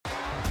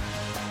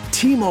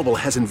T-Mobile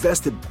has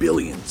invested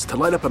billions to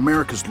light up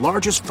America's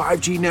largest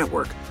 5G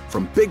network,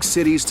 from big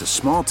cities to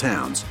small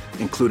towns,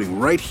 including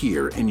right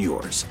here in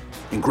yours.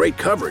 And great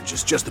coverage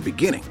is just the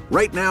beginning.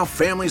 Right now,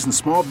 families and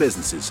small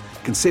businesses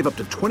can save up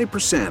to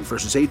 20%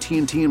 versus AT&T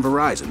and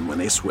Verizon when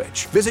they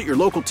switch. Visit your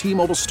local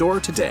T-Mobile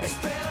store today.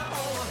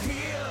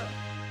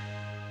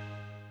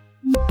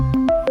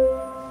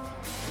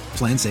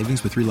 Plan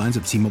savings with 3 lines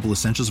of T-Mobile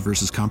Essentials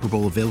versus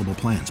comparable available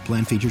plans.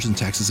 Plan features and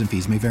taxes and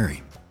fees may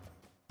vary.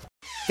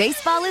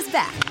 Baseball is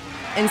back,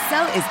 and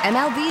so is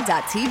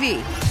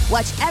MLB.tv.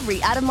 Watch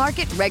every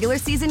out-of-market regular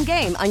season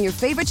game on your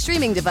favorite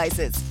streaming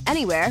devices,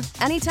 anywhere,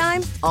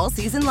 anytime, all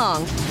season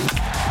long.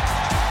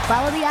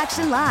 Follow the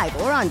action live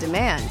or on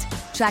demand.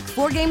 Track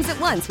 4 games at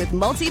once with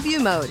multi-view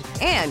mode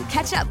and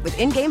catch up with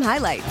in-game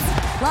highlights.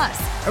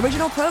 Plus,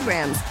 original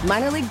programs,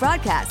 minor league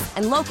broadcasts,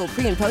 and local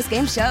pre- and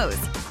post-game shows.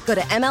 Go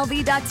to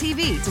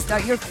MLB.tv to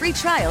start your free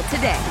trial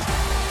today.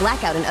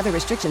 Blackout and other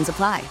restrictions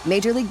apply.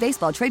 Major League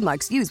Baseball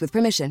trademarks used with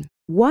permission.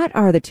 What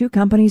are the two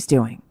companies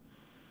doing?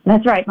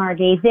 That's right,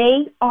 Margie.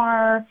 They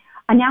are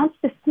announced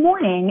this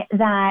morning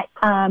that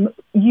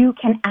you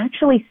can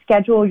actually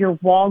schedule your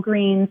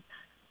Walgreens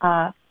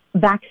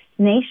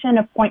vaccination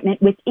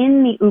appointment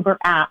within the Uber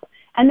app,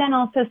 and then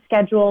also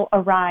schedule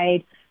a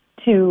ride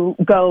to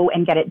go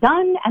and get it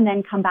done and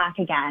then come back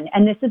again.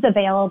 And this is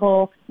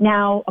available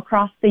now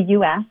across the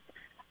U.S.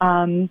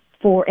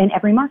 For in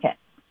every market.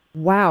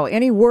 Wow.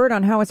 Any word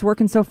on how it's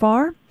working so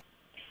far?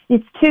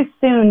 It's too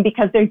soon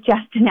because they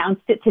just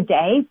announced it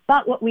today.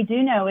 But what we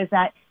do know is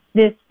that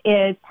this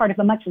is part of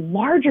a much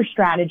larger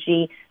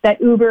strategy that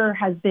Uber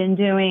has been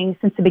doing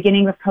since the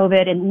beginning of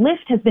COVID, and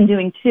Lyft has been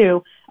doing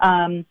too,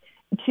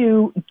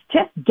 to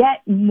just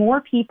get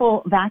more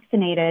people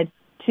vaccinated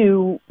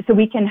so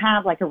we can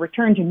have like a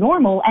return to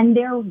normal, and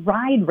their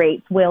ride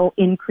rates will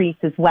increase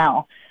as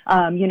well.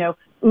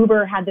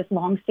 Uber had this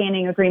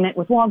long-standing agreement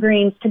with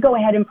Walgreens to go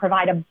ahead and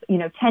provide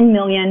 10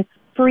 million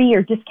free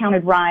or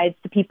discounted rides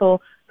to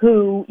people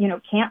who,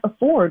 can't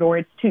afford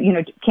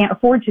can't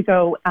afford to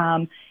go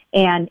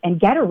and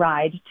get a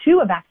ride to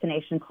a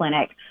vaccination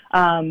clinic.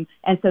 And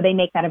so they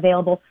make that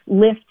available.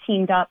 Lyft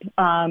teamed up,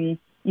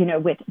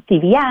 with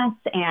CVS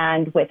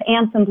and with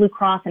Anthem Blue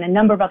Cross and a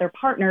number of other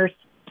partners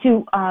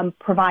to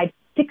provide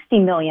 60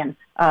 million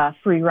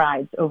free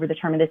rides over the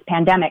term of this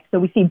pandemic. So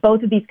we see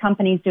both of these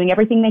companies doing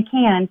everything they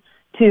can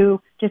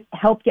to just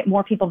help get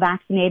more people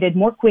vaccinated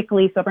more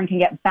quickly so everyone can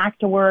get back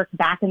to work,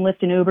 back in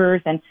Lyft and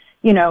Ubers. And,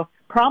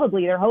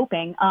 probably they're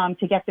hoping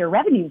to get their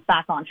revenues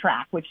back on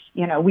track, which,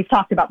 we've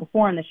talked about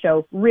before on the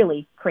show,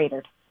 really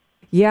cratered.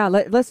 Yeah,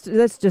 let's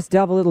just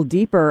delve a little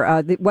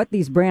deeper. What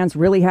these brands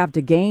really have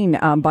to gain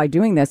by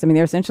doing this. I mean,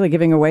 they're essentially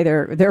giving away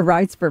their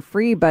rides for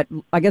free, but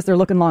I guess they're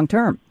looking long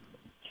term.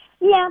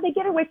 Yeah, they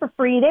get away for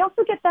free. They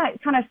also get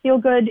that kind of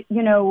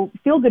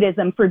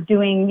feel-goodism for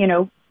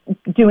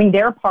doing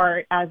their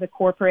part as a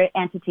corporate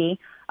entity.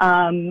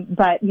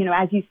 But,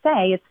 as you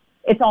say,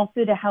 it's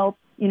also to help,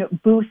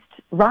 boost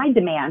ride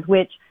demand,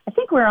 which I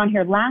think we were on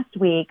here last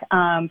week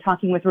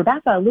talking with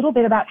Rebecca a little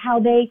bit about how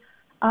they,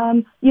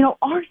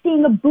 are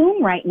seeing a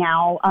boom right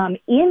now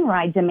in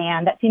ride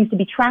demand that seems to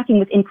be tracking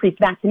with increased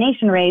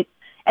vaccination rates.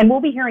 And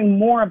we'll be hearing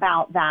more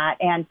about that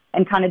and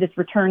kind of this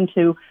return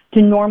to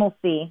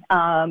normalcy,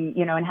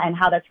 and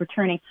how that's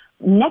returning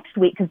next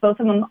week, because both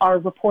of them are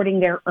reporting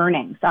their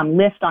earnings.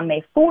 Lyft on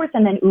May 4th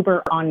and then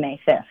Uber on May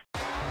 5th.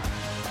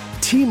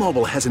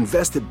 T-Mobile has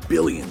invested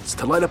billions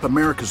to light up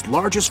America's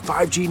largest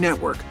 5G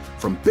network,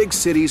 from big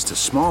cities to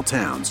small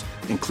towns,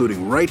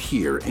 including right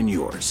here in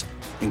yours.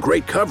 And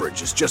great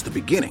coverage is just the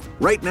beginning.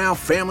 Right now,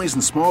 families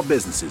and small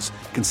businesses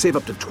can save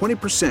up to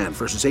 20%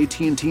 versus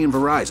AT&T and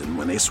Verizon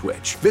when they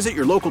switch. Visit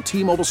your local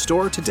T-Mobile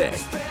store today.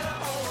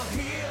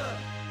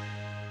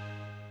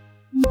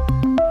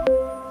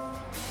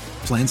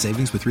 Plan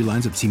savings with 3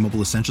 lines of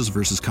T-Mobile Essentials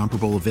versus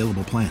comparable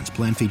available plans.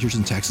 Plan features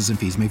and taxes and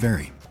fees may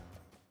vary.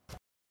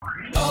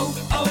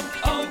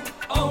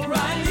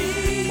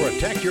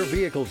 Protect your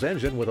vehicle's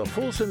engine with a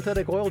full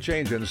synthetic oil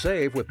change and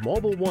save with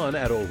Mobil 1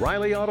 at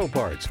O'Reilly Auto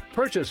Parts.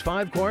 Purchase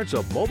 5 quarts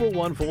of Mobil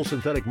 1 full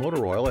synthetic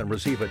motor oil and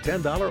receive a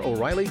 $10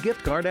 O'Reilly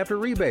gift card after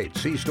rebate.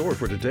 See store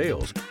for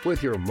details.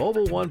 With your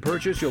Mobil 1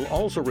 purchase, you'll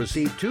also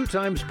receive 2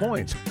 times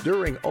points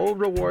during O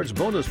Rewards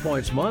Bonus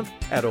Points Month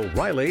at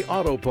O'Reilly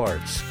Auto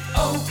Parts.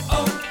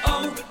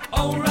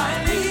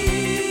 O'Reilly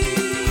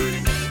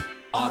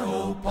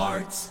Auto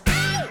Parts.